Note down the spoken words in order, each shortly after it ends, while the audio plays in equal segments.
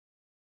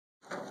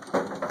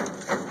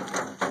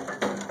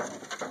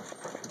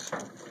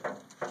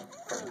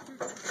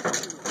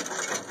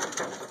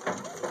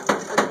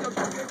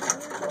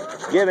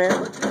Yeah, man.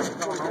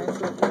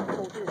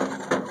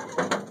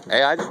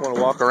 Hey, I just want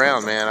to walk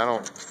around, man. I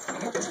don't...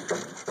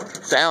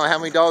 So, Alan, how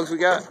many dogs we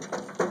got?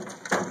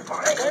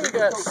 I think we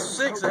got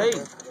 6, 8,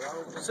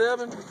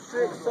 7,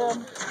 6,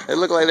 7. They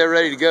look like they're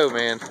ready to go,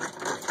 man.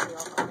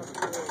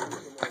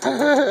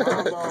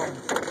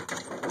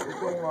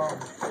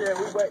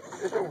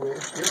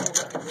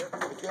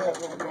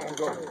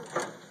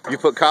 You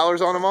put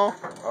collars on them all?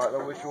 Alright,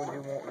 now which one do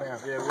you want now?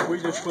 Yeah, well,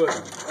 we just put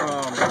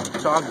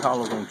chocolate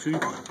collars on 2.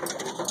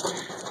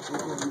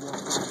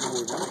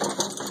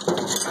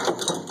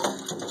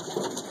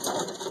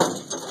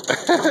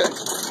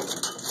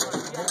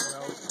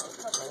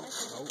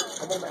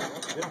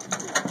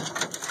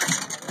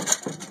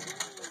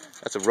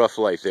 That's a rough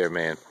life there,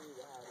 man.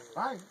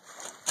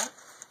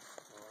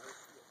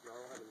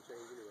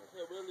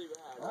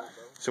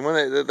 So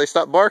when they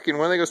stop barking,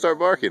 when are they gonna start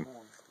barking?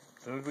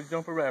 As soon as we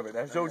jump a rabbit.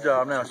 That's your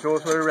job now. Show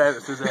us where the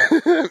rabbits is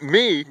at.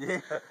 Me?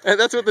 Yeah. And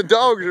that's what the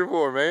dogs are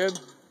for, man.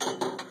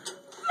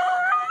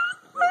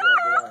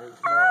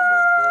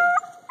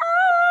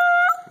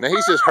 Now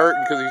he's just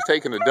hurting because he's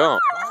taking a dump.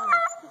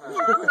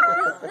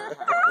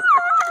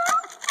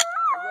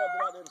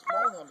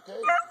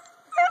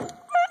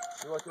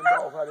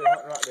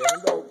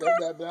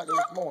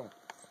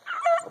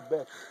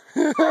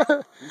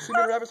 You see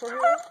many rabbits on here?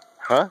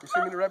 Huh? You see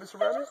many rabbits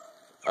around here?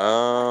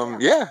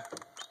 Yeah.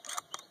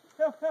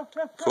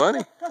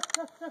 Plenty.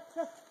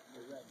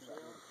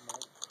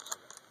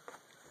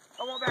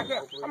 Come on back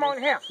here. Come on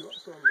here.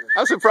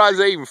 I'm surprised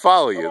they even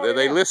follow you, that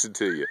they listen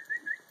to you.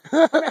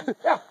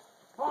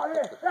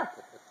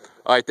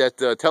 Alright,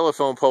 that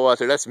telephone pole out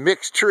there, that's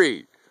Mick's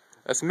tree.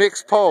 That's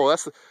Mick's pole.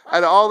 That's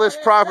out of all this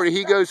property,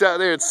 he goes out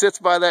there and sits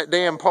by that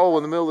damn pole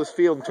in the middle of this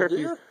field,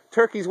 and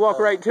turkeys walk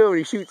right to him and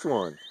he shoots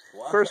one.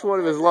 First one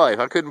of his life.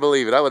 I couldn't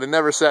believe it. I would have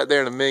never sat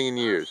there in a million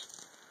years.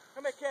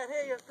 Come here, cat.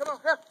 Here you. Come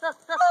on.